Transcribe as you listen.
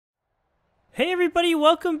Hey everybody,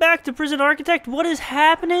 welcome back to Prison Architect. What is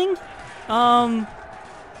happening?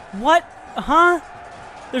 What? Huh?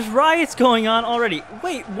 There's riots going on already.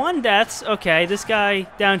 Wait, one death's okay. This guy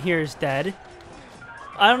down here is dead.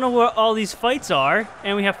 I don't know what all these fights are,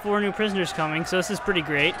 and we have 4 new prisoners coming, so this is pretty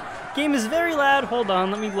great. Game is very loud. Hold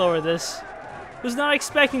on, let me lower this. Was not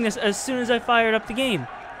expecting this as soon as I fired up the game.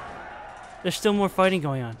 There's still more fighting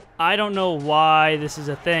going on. I don't know why this is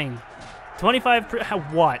a thing.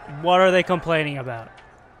 25 what? What are they complaining about?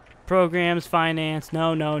 Programs, finance,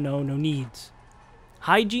 no needs.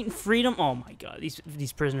 Hygiene, freedom, oh my god,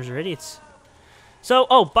 these prisoners are idiots. So,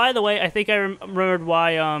 oh, by the way, I think I remembered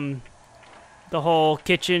why the whole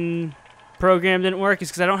kitchen program didn't work is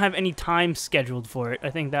because I don't have any time scheduled for it. I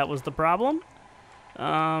think that was the problem.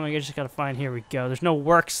 I just gotta find, here we go. There's no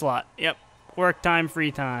work slot. Yep, work time,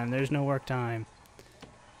 free time. There's no work time.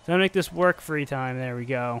 So I'm gonna make this work free time, there we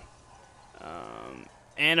go.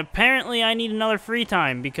 And apparently I need another free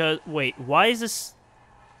time because, wait, why is this?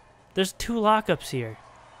 There's 2 lockups here.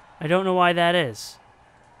 I don't know why that is.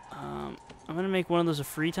 I'm gonna make one of those a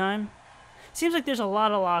free time. Seems like there's a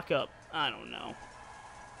lot of lockup. I don't know.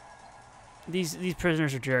 These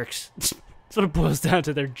prisoners are jerks. That's what it boils down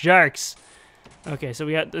to. They're jerks. Okay, so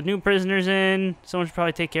we got the new prisoners in. Someone should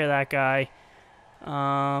probably take care of that guy.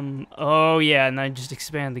 Oh yeah, and I just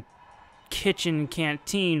expand the kitchen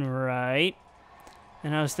canteen, right?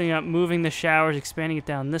 And I was thinking about moving the showers, expanding it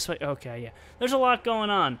down this way. Okay, yeah. There's a lot going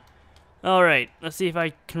on. Alright, let's see if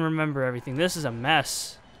I can remember everything. This is a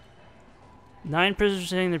mess. 9 prisoners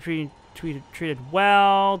saying they're treated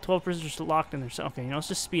well. 12 prisoners locked in their cell. Okay, let's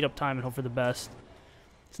just speed up time and hope for the best.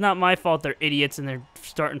 It's not my fault they're idiots and they're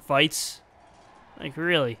starting fights. Like,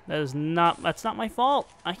 really? That's not my fault.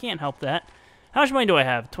 I can't help that. How much money do I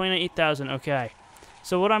have? 28,000. Okay.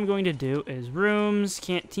 So what I'm going to do is rooms,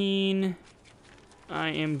 canteen. I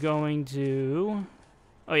am going to...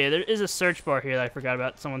 Oh yeah, there is a search bar here that I forgot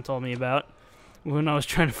about. Someone told me about when I was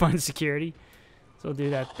trying to find security. So we'll do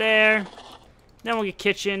that there. Then we'll get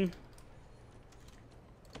kitchen.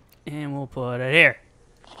 And we'll put it here.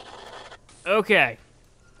 Okay.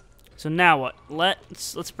 So now what?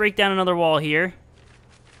 Let's break down another wall here.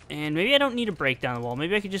 And maybe I don't need to break down the wall.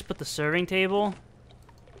 Maybe I could just put the serving table.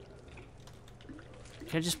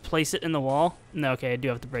 Can I just place it in the wall? No, okay, I do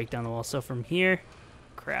have to break down the wall. So from here...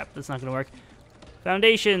 Crap, that's not going to work.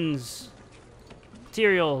 Foundations.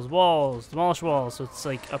 Materials, walls, demolish walls. So it's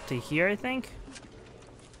like up to here, I think.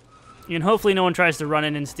 And hopefully no one tries to run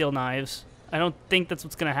in and steal knives. I don't think that's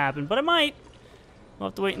what's going to happen, but it might. We'll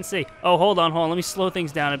have to wait and see. Oh, hold on. Let me slow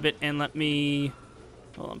things down a bit and let me...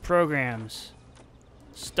 Hold on, programs.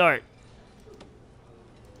 Start.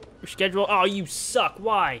 Schedule. Oh, you suck.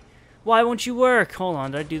 Why? Why won't you work? Hold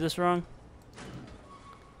on, did I do this wrong?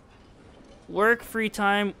 Work, free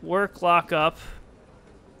time, work, lockup.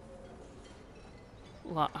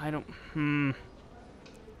 I don't...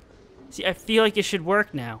 See, I feel like it should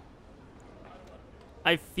work now.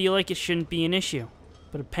 I feel like it shouldn't be an issue.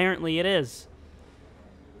 But apparently it is.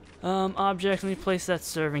 Object, let me place that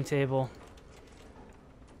serving table.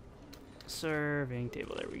 Serving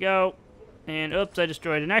table, there we go. And, oops, I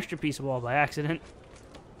destroyed an extra piece of wall by accident.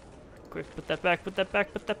 Quick, put that back, put that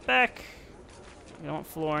back, put that back. I don't want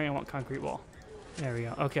flooring, I want concrete wall. There we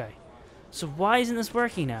go, okay. So why isn't this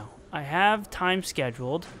working now? I have time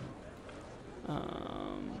scheduled.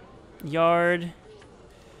 Yard.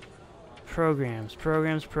 Programs.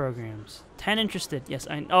 10 interested, yes,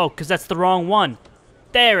 oh, because that's the wrong one.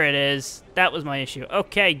 There it is. That was my issue.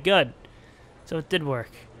 Okay, good. So it did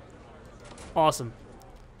work. Awesome.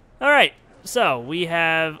 Alright, so we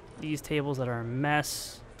have these tables that are a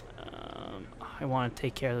mess. I want to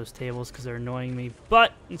take care of those tables because they're annoying me,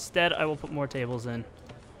 but instead I will put more tables in.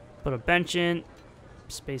 Put a bench in.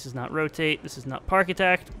 Space does not rotate. This is not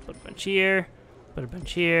Parkitect. Put a bench here. Put a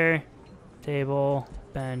bench here. Table.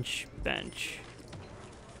 Bench. Bench.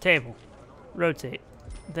 Table. Rotate.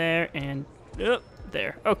 There and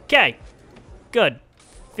there. Okay. Good.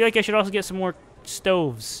 I feel like I should also get some more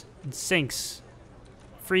stoves and sinks.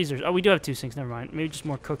 Freezers. Oh, we do have 2 sinks. Never mind. Maybe just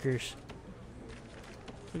more cookers.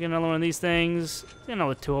 We get another one of these things. Get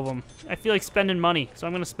another 2 of them. I feel like spending money, so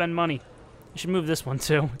I'm gonna spend money. I should move this one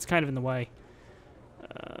too. It's kind of in the way.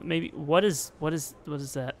 Maybe what is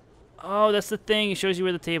that? Oh, that's the thing. It shows you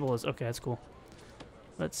where the table is. Okay, that's cool.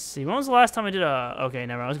 Let's see. When was the last time I did a? Okay,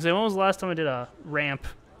 never mind. I was gonna say when was the last time I did a ramp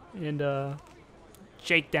and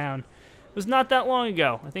shakedown? It was not that long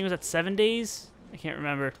ago. I think it was at 7 days. I can't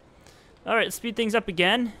remember. All right, let's speed things up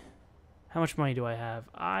again. How much money do I have?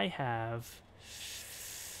 I have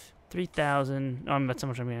 3,000. Oh, that's how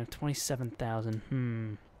much I'm gonna have.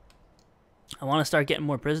 27,000. I want to start getting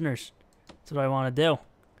more prisoners. That's what I want to do.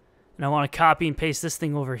 And I want to copy and paste this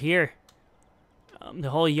thing over here.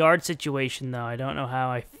 The whole yard situation, though, I don't know how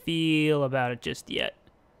I feel about it just yet.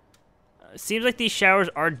 Seems like these showers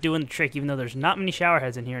are doing the trick, even though there's not many shower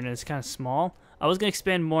heads in here and it's kind of small. I was going to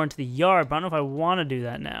expand more into the yard, but I don't know if I want to do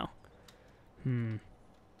that now.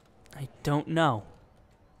 I don't know.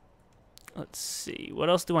 Let's see. What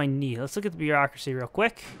else do I need? Let's look at the bureaucracy real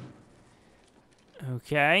quick.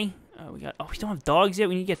 Okay. We don't have dogs yet.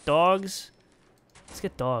 We need to get dogs. Let's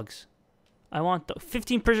get dogs. I want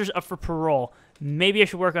 15 prisoners up for parole. Maybe I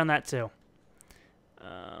should work on that too.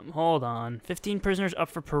 Hold on. 15 prisoners up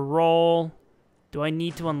for parole. Do I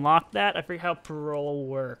need to unlock that? I forget how parole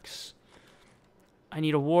works. I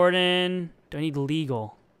need a warden. Do I need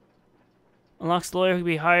legal? Unlocks lawyer who can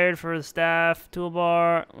be hired for the staff.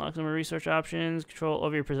 Toolbar. Unlocks number of research options. Control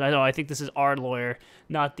over your prison. I think this is our lawyer,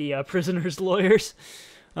 not the prisoners' lawyers.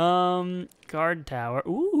 Guard tower.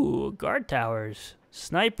 Ooh, guard towers.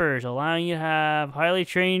 Snipers, allowing you to have highly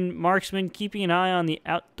trained marksmen keeping an eye on the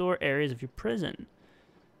outdoor areas of your prison.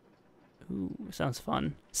 Ooh, sounds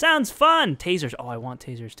fun. Sounds fun! Tasers. Oh, I want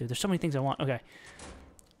tasers too. There's so many things I want. Okay.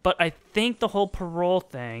 But I think the whole parole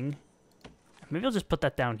thing... Maybe I'll just put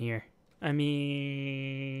that down here. I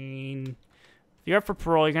mean... If you're up for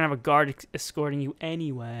parole, you're going to have a guard escorting you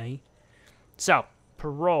anyway. So,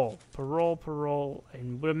 parole. Parole.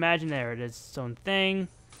 And would imagine there it is its own thing.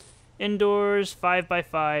 Indoors,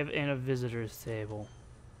 5x5, and a visitor's table.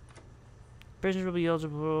 Prisoners will be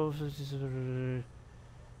eligible.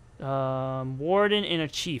 Warden and a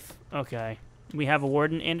chief. Okay. We have a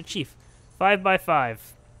warden and a chief. 5x5.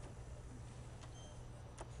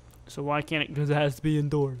 So why can't it? Because it has to be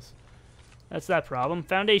indoors. That's that problem.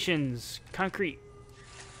 Foundations. Concrete.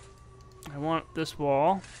 I want this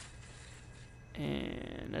wall.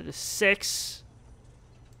 And that is 6.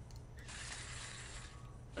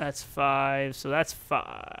 That's 5. So that's 5.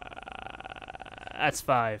 That's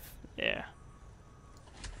 5. Yeah.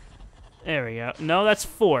 There we go. No, that's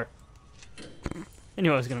 4. I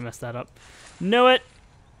knew I was gonna mess that up. Knew it.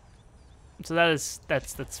 So that's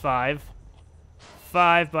 5.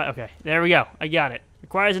 5 by okay. There we go. I got it.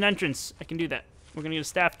 Requires an entrance. I can do that. We're gonna get a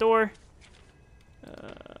staff door.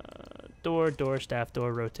 Door, staff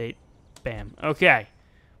door, rotate. Bam. Okay.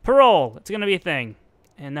 Parole. It's gonna be a thing.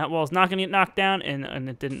 And that wall's not gonna get knocked down, and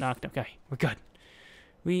it didn't knock down. Okay, we're good.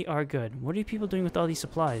 We are good. What are you people doing with all these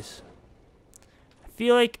supplies? I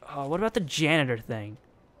feel like, oh, what about the janitor thing?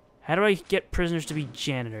 How do I get prisoners to be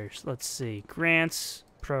janitors? Let's see. Grants,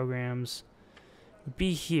 programs.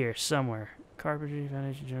 Be here somewhere. Carpentry,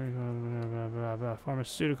 foundation, blah, blah, blah.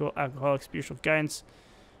 Pharmaceutical, alcoholic, spiritual guidance.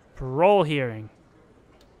 Parole hearing.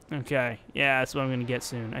 Okay, yeah, that's what I'm gonna get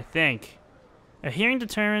soon, I think. A hearing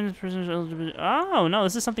determines prisoners' eligibility. Oh, no,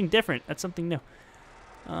 this is something different. That's something new.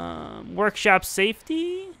 Workshop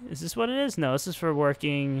safety? Is this what it is? No, this is for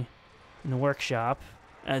working in the workshop,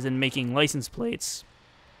 as in making license plates.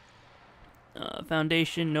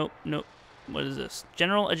 Foundation? Nope. What is this?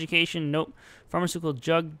 General education? Nope. Pharmaceutical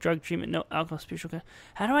drug treatment? Nope. Alcohol, spiritual.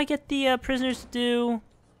 How do I get the prisoners to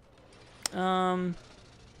do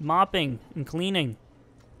mopping and cleaning?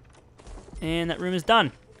 And that room is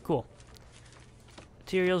done. Cool.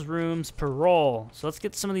 Materials, rooms, parole. So let's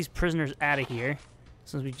get some of these prisoners out of here,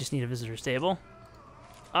 since we just need a visitor's table.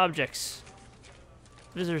 Objects.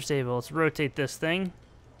 Visitor's table. Let's rotate this thing.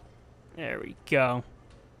 There we go.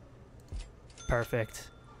 Perfect.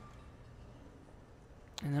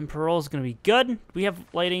 And then parole's gonna be good. Do we have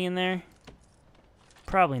lighting in there?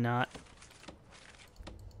 Probably not.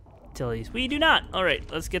 Utilities. We do not. All right,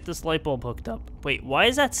 let's get this light bulb hooked up. Wait, why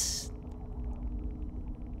is that?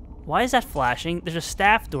 Why is that flashing? There's a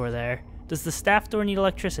staff door there. Does the staff door need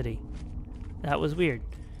electricity? That was weird.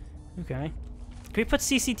 Okay. Can we put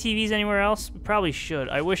CCTVs anywhere else? We probably should.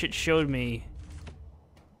 I wish it showed me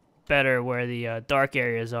better where the dark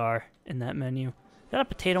areas are in that menu. Got a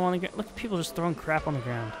potato on the ground. Look at people just throwing crap on the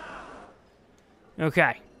ground.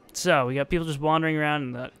 Okay. So, we got people just wandering around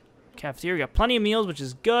in the cafeteria. We got plenty of meals, which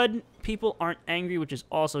is good. People aren't angry, which is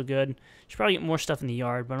also good. Should probably get more stuff in the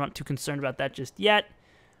yard, but I'm not too concerned about that just yet.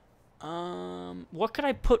 What could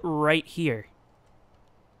I put right here?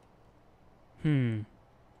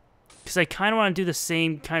 Because I kind of want to do the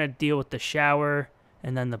same kind of deal with the shower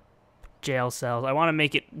and then the jail cells. I want to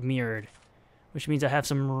make it mirrored, which means I have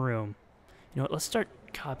some room. You know what? Let's start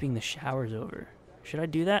copying the showers over. Should I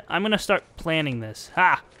do that? I'm going to start planning this.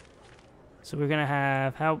 Ha! So we're going to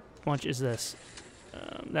have... How much is this?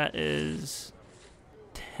 That is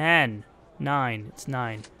 10. 9. It's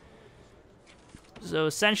 9. So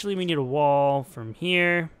essentially we need a wall from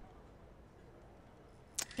here.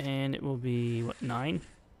 And it will be, what, 9?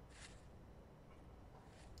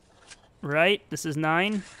 right? This is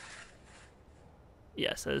 9.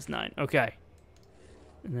 Yes, that is 9. Okay.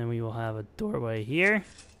 And then we will have a doorway here.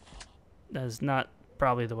 That is not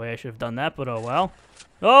probably the way I should have done that, but oh well.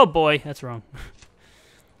 Oh boy, that's wrong.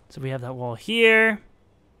 So we have that wall here.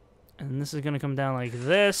 And this is going to come down like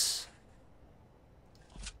this.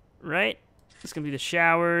 Right? It's going to be the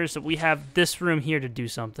showers. So we have this room here to do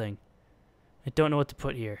something. I don't know what to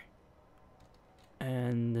put here.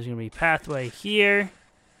 And there's going to be a pathway here.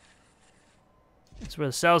 That's where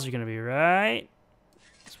the cells are going to be, right?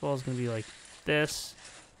 This wall is going to be like this.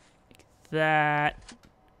 Like that.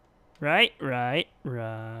 Right. We're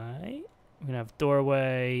going to have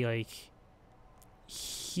doorway like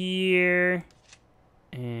here.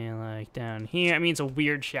 And like down here. I mean, it's a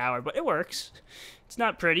weird shower, but it works. It's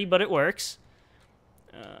not pretty, but it works.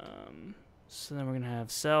 So then we're going to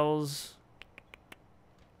have cells.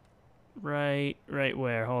 Right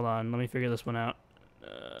where? Hold on. Let me figure this one out.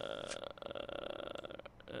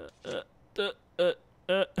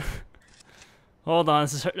 Hold on.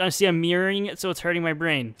 I see I'm mirroring it, so it's hurting my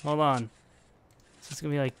brain. Hold on. So it's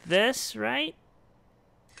going to be like this, right?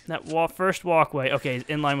 That first walkway. Okay,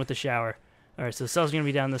 in line with the shower. All right, so the cell's going to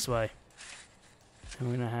be down this way. And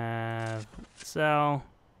we're going to have cell.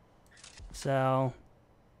 So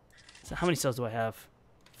how many cells do I have?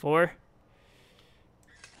 4?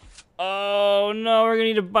 Oh, no, we're going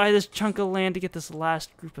to need to buy this chunk of land to get this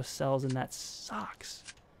last group of cells, and that sucks.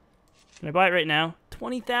 Can I buy it right now?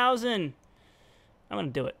 20,000. I'm going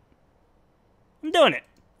to do it. I'm doing it.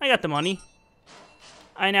 I got the money.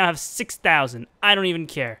 I now have 6,000. I don't even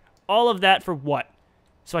care. All of that for what?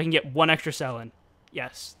 So I can get 1 extra cell in.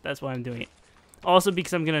 Yes, that's why I'm doing it. Also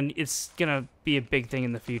because it's gonna be a big thing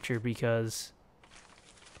in the future because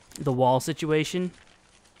the wall situation.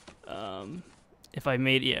 If I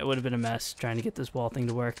made it would have been a mess trying to get this wall thing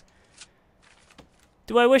to work.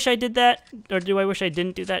 Do I wish I did that? Or do I wish I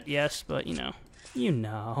didn't do that? Yes, but you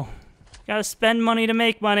know. Gotta spend money to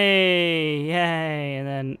make money! Yay! And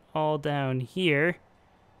then all down here.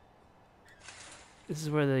 This is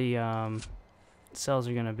where the cells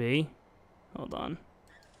are gonna be. Hold on.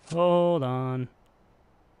 Do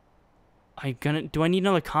I need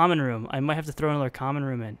another common room? I might have to throw another common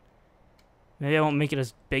room in. Maybe I won't make it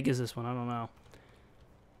as big as this one. I don't know.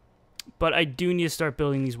 But I do need to start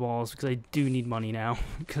building these walls because I do need money now.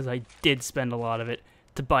 Because I did spend a lot of it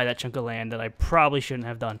to buy that chunk of land that I probably shouldn't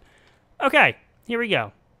have done. Okay, here we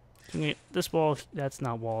go. This wall, that's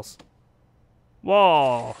not walls.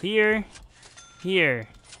 Wall, here.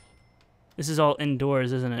 This is all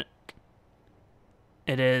indoors, isn't it?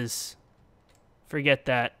 It is. Forget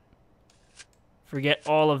that. Forget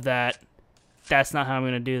all of that. That's not how I'm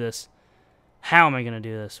going to do this. How am I going to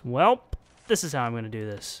do this? Well, this is how I'm going to do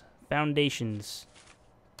this. Foundations.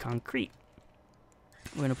 Concrete.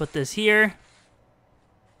 We're going to put this here.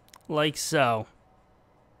 Like so.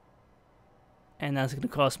 And that's going to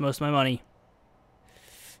cost most of my money.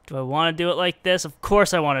 Do I want to do it like this? Of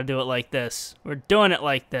course I want to do it like this. We're doing it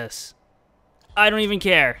like this. I don't even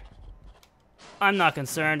care. I'm not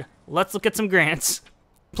concerned. Let's look at some grants.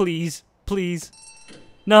 Please. Please.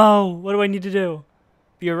 No. What do I need to do?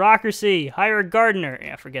 Bureaucracy. Hire a gardener.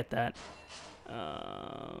 Yeah, forget that.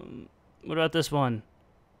 What about this one?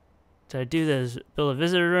 Did I do this? Build a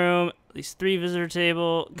visitor room. At least 3 visitor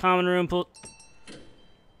table. Common room.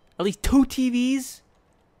 At least 2 TVs?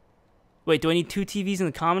 Wait, do I need 2 TVs in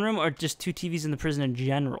the common room or just 2 TVs in the prison in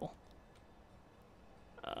general?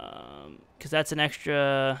 Because that's an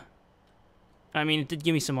extra... I mean, it did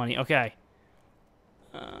give me some money. Okay.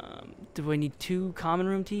 Do I need 2 common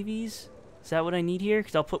room TVs? Is that what I need here?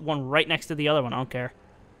 Because I'll put one right next to the other one. I don't care.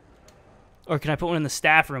 Or can I put one in the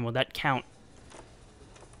staff room? Will that count?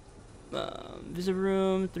 Visitor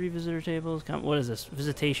room, 3 visitor tables. What is this?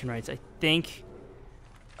 Visitation rights, I think.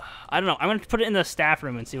 I don't know. I'm going to put it in the staff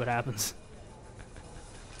room and see what happens.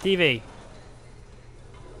 TV.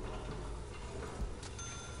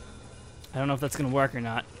 I don't know if that's going to work or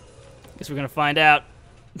not. Guess we're going to find out.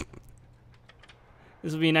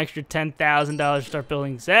 This will be an extra $10,000 to start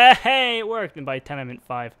building. Hey, it worked. And by 10, I meant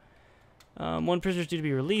 5. 1 prisoner is due to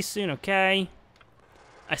be released soon. Okay.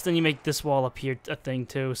 I still need to make this wall up here a thing,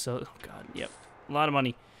 too. So, oh, God. Yep. A lot of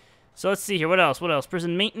money. So, let's see here. What else? What else?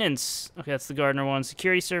 Prison maintenance. Okay, that's the gardener one.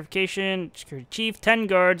 Security certification. Security chief. 10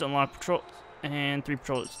 guards. Unlock patrol. And 3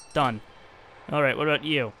 patrollers. Done. All right. What about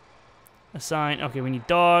you? Assign. Okay, we need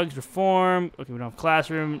dogs. Reform. Okay, we don't have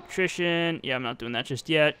classroom. Nutrition. Yeah, I'm not doing that just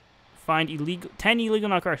yet. Find 10 illegal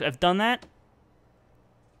narcotics. I've done that.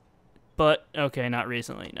 But, okay, not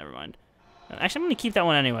recently. Never mind. Actually, I'm going to keep that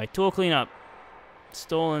one anyway. Tool cleanup.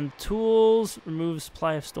 Stolen tools. Remove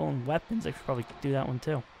supply of stolen weapons. I should probably do that one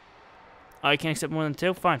too. I can't accept more than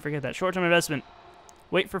 2? Fine, forget that. Short-term investment.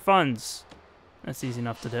 Wait for funds. That's easy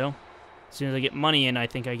enough to do. As soon as I get money in, I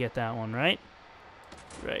think I get that one, right?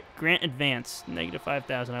 Right. Grant advance. Negative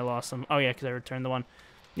 5,000. I lost some. Oh, yeah, because I returned the one.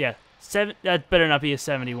 Yeah. That better not be a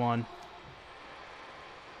 71.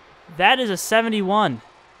 That is a 71.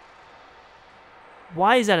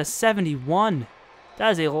 Why is that a 71?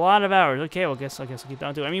 That is a lot of hours. Okay, well, I guess I'll keep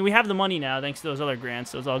on doing it. I mean, we have the money now thanks to those other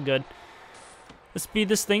grants, so it's all good. Let's speed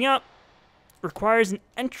this thing up. Requires an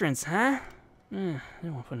entrance, huh? I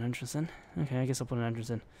don't want to put an entrance in. Okay, I guess I'll put an entrance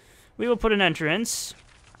in. We will put an entrance.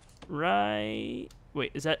 Right.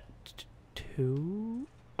 Wait, is that 2?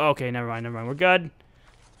 Okay, never mind. We're good.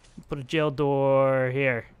 Put a jail door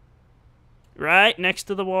here. Right next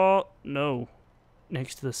to the wall. No.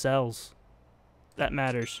 Next to the cells. That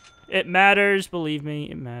matters. It matters. Believe me,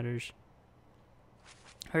 it matters.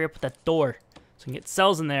 Hurry up with that door so we can get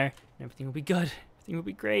cells in there and everything will be good. Everything will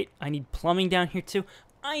be great. I need plumbing down here too.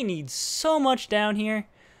 I need so much down here.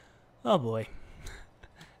 Oh boy.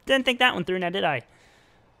 Didn't think that one through now, did I?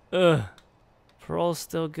 Ugh. Parole's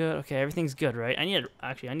still good. Okay, everything's good, right? I need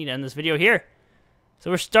to end this video here.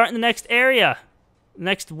 So we're starting the next area.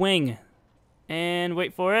 Next wing. And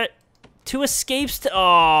wait for it. 2 escapes to...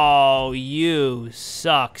 Oh, you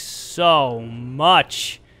suck so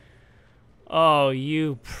much. Oh,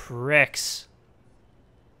 you pricks.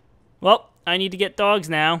 Well, I need to get dogs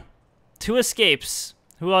now. 2 escapes.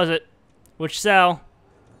 Who was it? Which cell?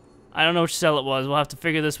 I don't know which cell it was. We'll have to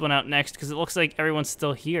figure this one out next because it looks like everyone's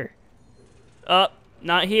still here.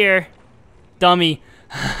 Not here. Dummy.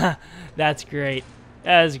 That's great.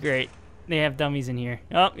 That is great. They have dummies in here.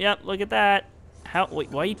 Oh, yep, look at that. Wait,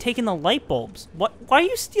 why are you taking the light bulbs? What? Why are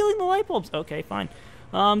you stealing the light bulbs? Okay, fine.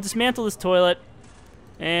 Dismantle this toilet.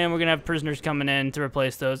 And we're going to have prisoners coming in to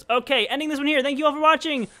replace those. Okay, ending this one here. Thank you all for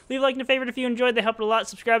watching. Leave a like and a favorite if you enjoyed. They helped a lot.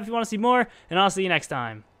 Subscribe if you want to see more. And I'll see you next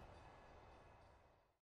time.